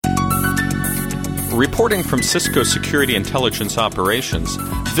Reporting from Cisco Security Intelligence Operations,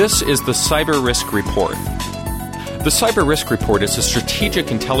 this is the Cyber Risk Report. The Cyber Risk Report is a strategic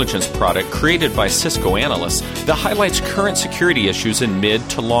intelligence product created by Cisco analysts that highlights current security issues in mid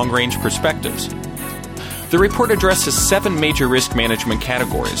to long-range perspectives. The report addresses 7 major risk management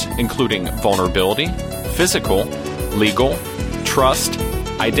categories, including vulnerability, physical, legal, trust,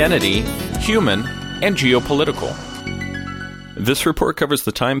 identity, human, and geopolitical. This report covers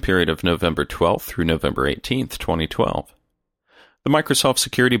the time period of November 12th through November 18th, 2012. The Microsoft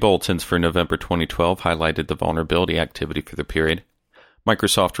Security Bulletins for November 2012 highlighted the vulnerability activity for the period.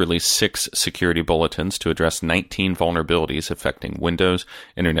 Microsoft released 6 security bulletins to address 19 vulnerabilities affecting Windows,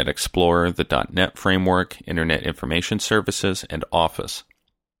 Internet Explorer, the .NET Framework, Internet Information Services, and Office.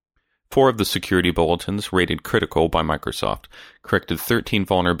 4 of the security bulletins, rated critical by Microsoft, corrected 13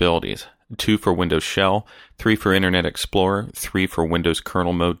 vulnerabilities, 2 for Windows Shell, 3 for Internet Explorer, 3 for Windows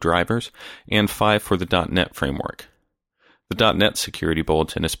kernel mode drivers, and 5 for the .NET Framework. The .NET Security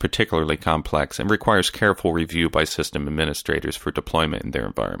Bulletin is particularly complex and requires careful review by system administrators for deployment in their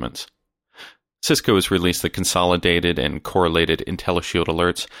environments. Cisco has released the Consolidated and Correlated IntelliShield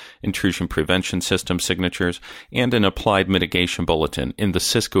Alerts, Intrusion Prevention System Signatures, and an Applied Mitigation Bulletin in the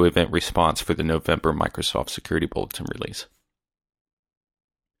Cisco Event Response for the November Microsoft Security Bulletin release.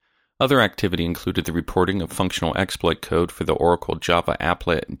 Other activity included the reporting of functional exploit code for the Oracle Java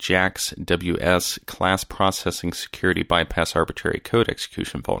Applet JAX WS class processing security bypass arbitrary code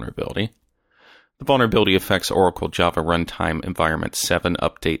execution vulnerability. The vulnerability affects Oracle Java Runtime Environment 7,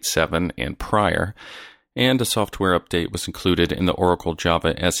 Update 7, and prior, and a software update was included in the Oracle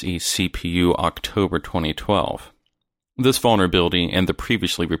Java SE CPU October 2012. This vulnerability and the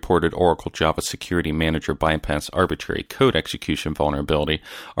previously reported Oracle Java Security Manager bypass arbitrary code execution vulnerability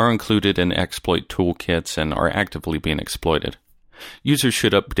are included in exploit toolkits and are actively being exploited. Users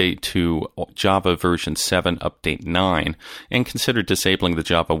should update to Java version 7 Update 9 and consider disabling the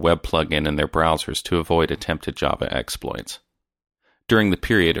Java Web plugin in their browsers to avoid attempted Java exploits. During the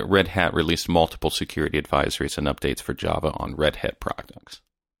period, Red Hat released multiple security advisories and updates for Java on Red Hat products.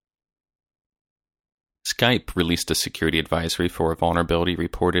 Skype released a security advisory for a vulnerability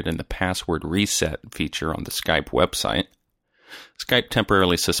reported in the password reset feature on the Skype website. Skype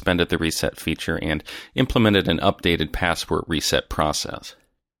temporarily suspended the reset feature and implemented an updated password reset process.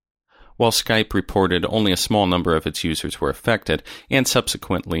 While Skype reported only a small number of its users were affected and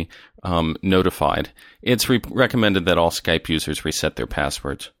subsequently notified, it's recommended that all Skype users reset their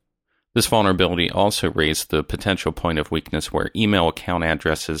passwords. This vulnerability also raised the potential point of weakness where email account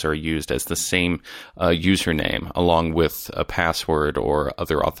addresses are used as the same username along with a password or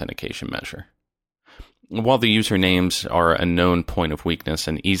other authentication measure. While the usernames are a known point of weakness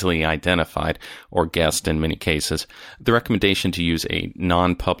and easily identified or guessed in many cases, the recommendation to use a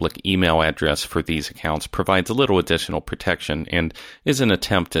non-public email address for these accounts provides a little additional protection and is an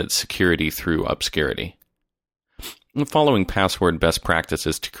attempt at security through obscurity. Following password best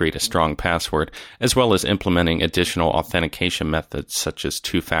practices to create a strong password, as well as implementing additional authentication methods such as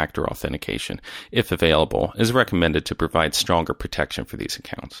two-factor authentication, if available, is recommended to provide stronger protection for these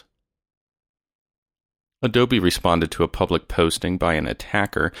accounts. Adobe responded to a public posting by an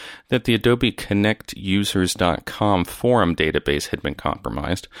attacker that the Adobe ConnectUsers.com forum database had been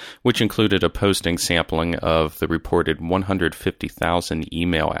compromised, which included a posting sampling of the reported 150,000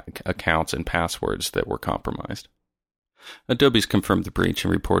 email accounts and passwords that were compromised. Adobe's confirmed the breach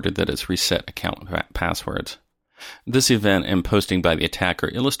and reported that it's reset account passwords. This event and posting by the attacker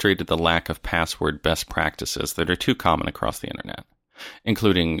illustrated the lack of password best practices that are too common across the internet,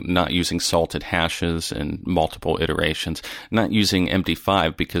 including not using salted hashes in multiple iterations, not using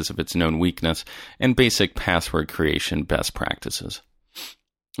MD5 because of its known weakness, and basic password creation best practices.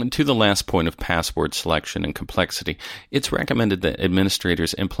 And to the last point of password selection and complexity, it's recommended that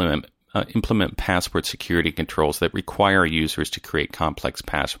administrators implement password security controls that require users to create complex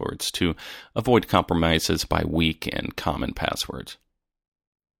passwords to avoid compromises by weak and common passwords.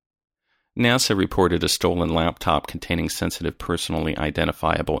 NASA reported a stolen laptop containing sensitive personally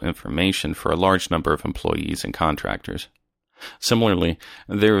identifiable information for a large number of employees and contractors. Similarly,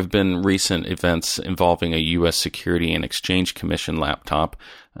 there have been recent events involving a U.S. Security and Exchange Commission laptop,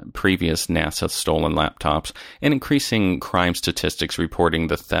 previous NASA stolen laptops, and increasing crime statistics reporting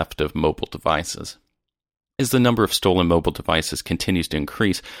the theft of mobile devices. As the number of stolen mobile devices continues to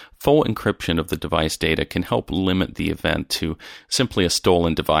increase, full encryption of the device data can help limit the event to simply a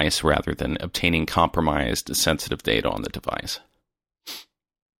stolen device rather than obtaining compromised sensitive data on the device.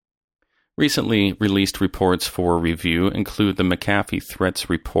 Recently released reports for review include the McAfee Threats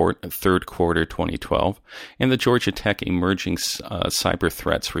Report, 3rd quarter 2012, and the Georgia Tech Emerging Cyber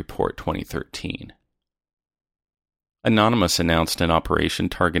Threats Report 2013. Anonymous announced an operation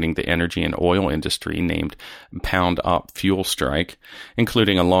targeting the energy and oil industry named Pound Op Fuel Strike,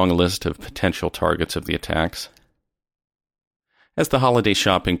 including a long list of potential targets of the attacks. As the holiday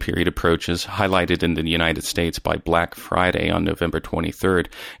shopping period approaches, highlighted in the United States by Black Friday on November 23rd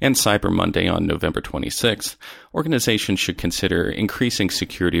and Cyber Monday on November 26th, organizations should consider increasing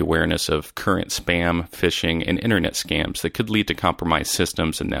security awareness of current spam, phishing, and internet scams that could lead to compromised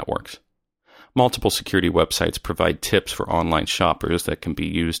systems and networks. Multiple security websites provide tips for online shoppers that can be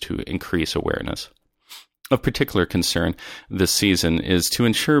used to increase awareness. Of particular concern this season is to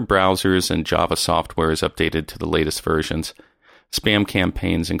ensure browsers and Java software is updated to the latest versions. Spam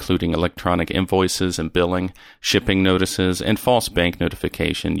campaigns including electronic invoices and billing, shipping notices, and false bank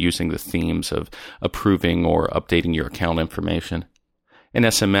notification using the themes of approving or updating your account information. An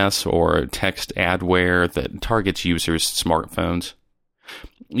SMS or text adware that targets users' smartphones.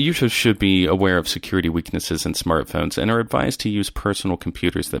 Users should be aware of security weaknesses in smartphones and are advised to use personal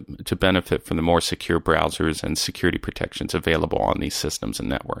computers to benefit from the more secure browsers and security protections available on these systems and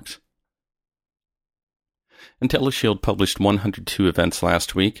networks. IntelliShield published 102 events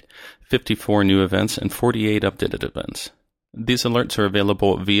last week, 54 new events, and 48 updated events. These alerts are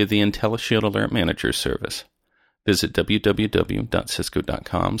available via the IntelliShield Alert Manager service. Visit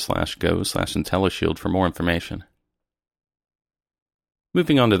www.cisco.com/go/IntelliShield for more information.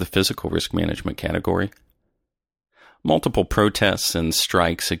 Moving on to the physical risk management category. Multiple protests and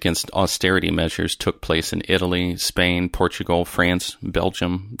strikes against austerity measures took place in Italy, Spain, Portugal, France,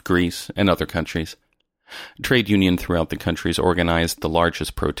 Belgium, Greece, and other countries. Trade unions throughout the countries organized the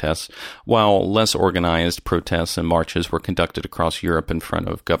largest protests, while less organized protests and marches were conducted across Europe in front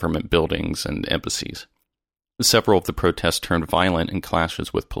of government buildings and embassies. Several of the protests turned violent in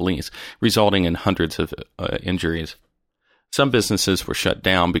clashes with police, resulting in hundreds of injuries. Some businesses were shut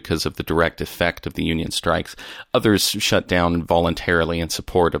down because of the direct effect of the union strikes. Others shut down voluntarily in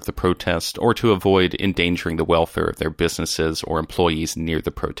support of the protest or to avoid endangering the welfare of their businesses or employees near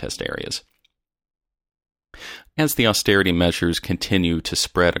the protest areas. As the austerity measures continue to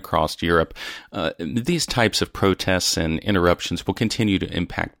spread across Europe, these types of protests and interruptions will continue to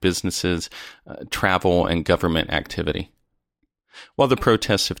impact businesses, travel, and government activity. While the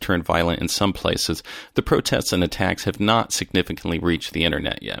protests have turned violent in some places, the protests and attacks have not significantly reached the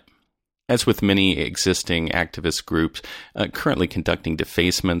internet yet. As with many existing activist groups currently conducting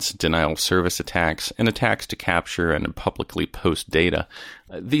defacements, denial of service attacks, and attacks to capture and publicly post data,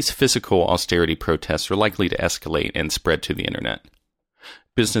 these physical austerity protests are likely to escalate and spread to the internet.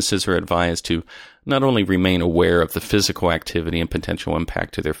 Businesses are advised to not only remain aware of the physical activity and potential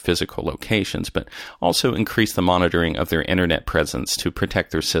impact to their physical locations, but also increase the monitoring of their internet presence to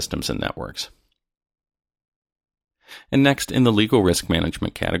protect their systems and networks. And next, in the legal risk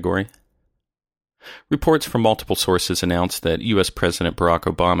management category, reports from multiple sources announce that U.S. President Barack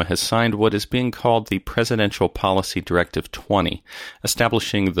Obama has signed what is being called the Presidential Policy Directive 20,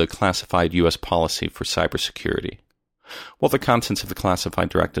 establishing the classified U.S. policy for cybersecurity. While the contents of the classified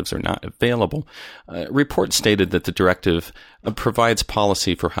directives are not available, reports stated that the directive provides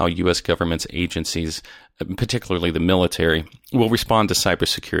policy for how U.S. government's agencies, particularly the military, will respond to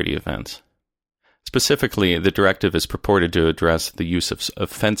cybersecurity events. Specifically, the directive is purported to address the use of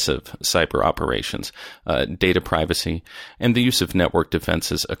offensive cyber operations, data privacy, and the use of network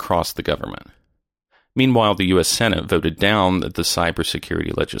defenses across the government. Meanwhile, the U.S. Senate voted down the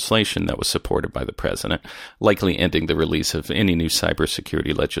cybersecurity legislation that was supported by the president, likely ending the release of any new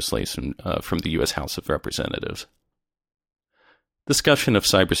cybersecurity legislation from the U.S. House of Representatives. Discussion of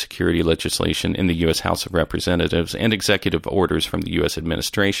cybersecurity legislation in the U.S. House of Representatives and executive orders from the U.S.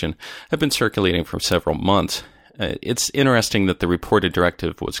 administration have been circulating for several months. It's interesting that the reported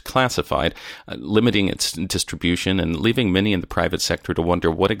directive was classified, limiting its distribution and leaving many in the private sector to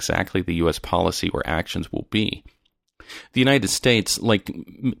wonder what exactly the U.S. policy or actions will be. The United States, like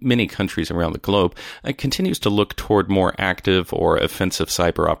many countries around the globe, continues to look toward more active or offensive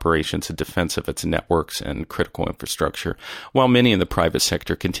cyber operations in defense of its networks and critical infrastructure, while many in the private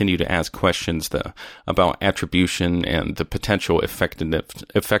sector continue to ask questions about attribution and the potential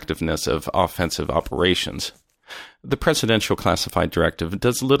effectiveness of offensive operations. The Presidential Classified Directive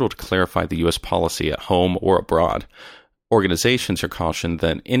does little to clarify the U.S. policy at home or abroad. Organizations are cautioned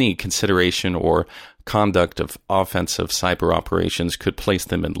that any consideration or conduct of offensive cyber operations could place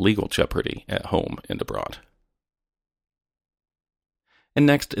them in legal jeopardy at home and abroad. And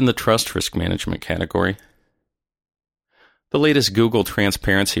next, in the trust risk management category, the latest Google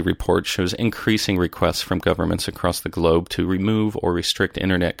Transparency Report shows increasing requests from governments across the globe to remove or restrict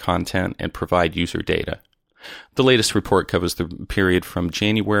internet content and provide user data. The latest report covers the period from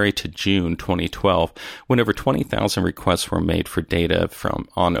January to June 2012, when over 20,000 requests were made for data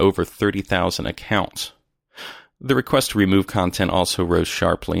on over 30,000 accounts. The request to remove content also rose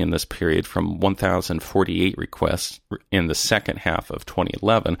sharply in this period from 1,048 requests in the second half of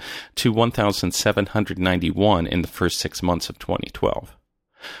 2011 to 1,791 in the first 6 months of 2012.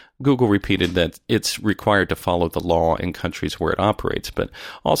 Google repeated that it's required to follow the law in countries where it operates, but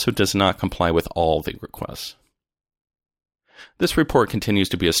also does not comply with all the requests. This report continues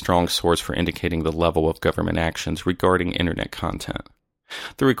to be a strong source for indicating the level of government actions regarding Internet content.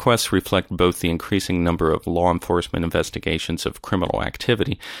 The requests reflect both the increasing number of law enforcement investigations of criminal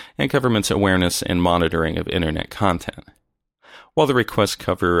activity and government's awareness and monitoring of Internet content. While the requests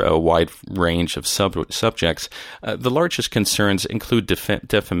cover a wide range of subjects, the largest concerns include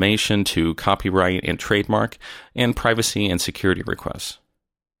defamation to copyright and trademark, and privacy and security requests.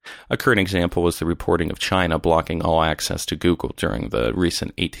 A current example is the reporting of China blocking all access to Google during the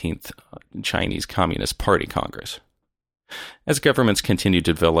recent 18th Chinese Communist Party Congress. As governments continue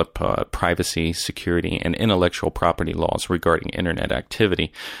to develop privacy, security, and intellectual property laws regarding Internet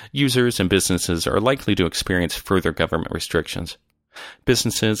activity, users and businesses are likely to experience further government restrictions.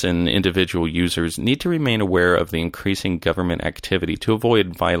 Businesses and individual users need to remain aware of the increasing government activity to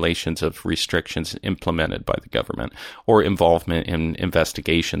avoid violations of restrictions implemented by the government or involvement in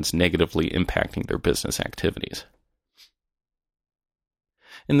investigations negatively impacting their business activities.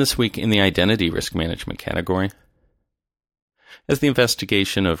 In this week in the identity risk management category, as the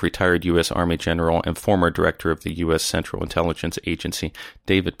investigation of retired U.S. Army General and former Director of the U.S. Central Intelligence Agency,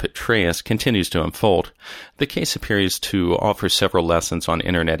 David Petraeus, continues to unfold, the case appears to offer several lessons on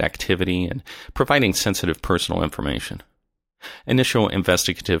Internet activity and providing sensitive personal information. Initial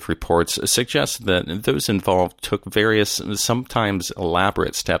investigative reports suggest that those involved took various, sometimes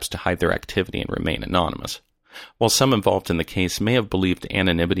elaborate steps to hide their activity and remain anonymous. While some involved in the case may have believed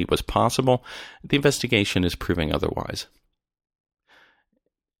anonymity was possible, the investigation is proving otherwise.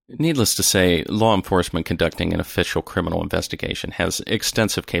 Needless to say, law enforcement conducting an official criminal investigation has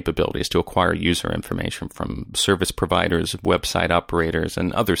extensive capabilities to acquire user information from service providers, website operators,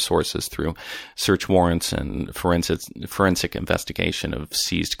 and other sources through search warrants and forensic investigation of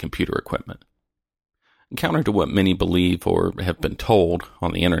seized computer equipment. Counter to what many believe or have been told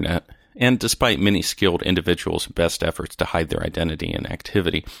on the Internet, and despite many skilled individuals' best efforts to hide their identity and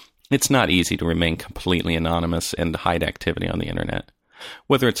activity, it's not easy to remain completely anonymous and hide activity on the Internet.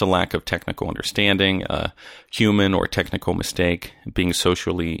 Whether it's a lack of technical understanding, a human or technical mistake, being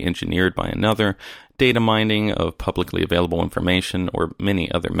socially engineered by another, data mining of publicly available information, or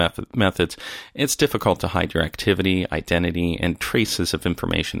many other methods, it's difficult to hide your activity, identity, and traces of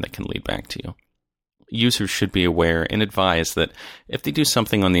information that can lead back to you. Users should be aware and advised that if they do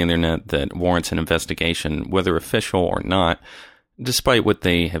something on the Internet that warrants an investigation, whether official or not, despite what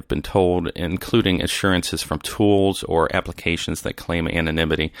they have been told, including assurances from tools or applications that claim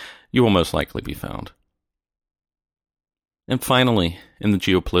anonymity, you will most likely be found. And finally, in the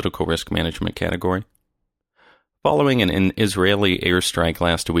geopolitical risk management category, following an Israeli airstrike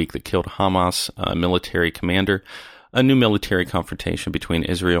last week that killed Hamas military commander, a new military confrontation between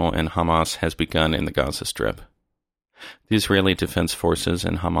Israel and Hamas has begun in the Gaza Strip. The Israeli Defense Forces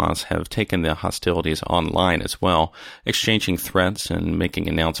and Hamas have taken the hostilities online as well, exchanging threats and making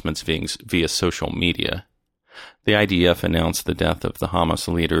announcements via social media. The IDF announced the death of the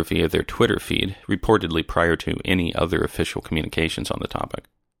Hamas leader via their Twitter feed, reportedly prior to any other official communications on the topic.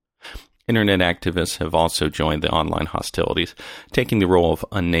 Internet activists have also joined the online hostilities, taking the role of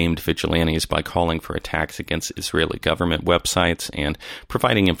unnamed vigilantes by calling for attacks against Israeli government websites and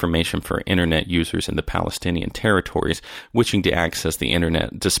providing information for Internet users in the Palestinian territories wishing to access the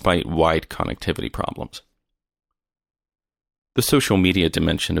Internet despite wide connectivity problems. The social media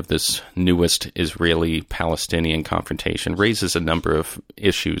dimension of this newest Israeli-Palestinian confrontation raises a number of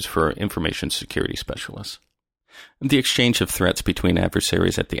issues for information security specialists. The exchange of threats between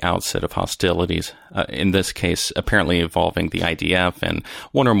adversaries at the outset of hostilities, in this case apparently involving the IDF and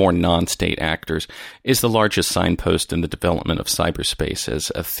one or more non-state actors, is the largest signpost in the development of cyberspace as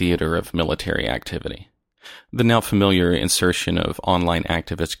a theater of military activity. The now familiar insertion of online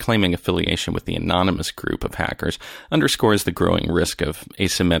activists claiming affiliation with the anonymous group of hackers underscores the growing risk of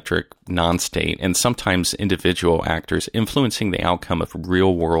asymmetric, non-state, and sometimes individual actors influencing the outcome of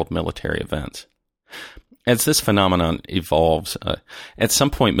real-world military events. As this phenomenon evolves, at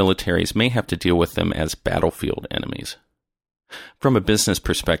some point militaries may have to deal with them as battlefield enemies. From a business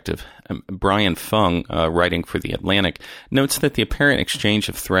perspective, Brian Fung, writing for The Atlantic, notes that the apparent exchange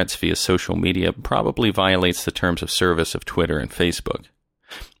of threats via social media probably violates the terms of service of Twitter and Facebook.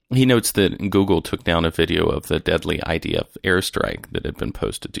 He notes that Google took down a video of the deadly IDF airstrike that had been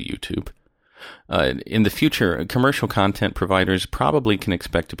posted to YouTube. In the future, commercial content providers probably can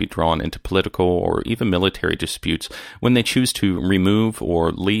expect to be drawn into political or even military disputes when they choose to remove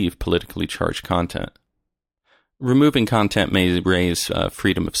or leave politically charged content. Removing content may raise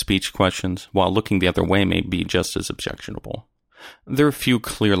freedom of speech questions, while looking the other way may be just as objectionable. There are few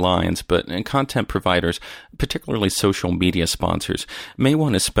clear lines, but content providers, particularly social media sponsors, may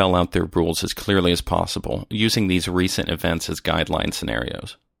want to spell out their rules as clearly as possible, using these recent events as guideline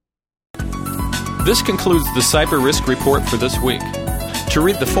scenarios. This concludes the Cyber Risk Report for this week. To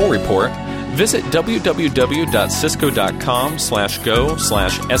read the full report, visit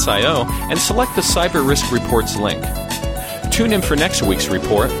www.cisco.com/go/SIO and select the Cyber Risk Reports link. Tune in for next week's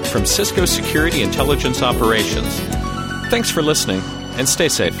report from Cisco Security Intelligence Operations. Thanks for listening, and stay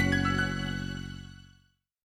safe.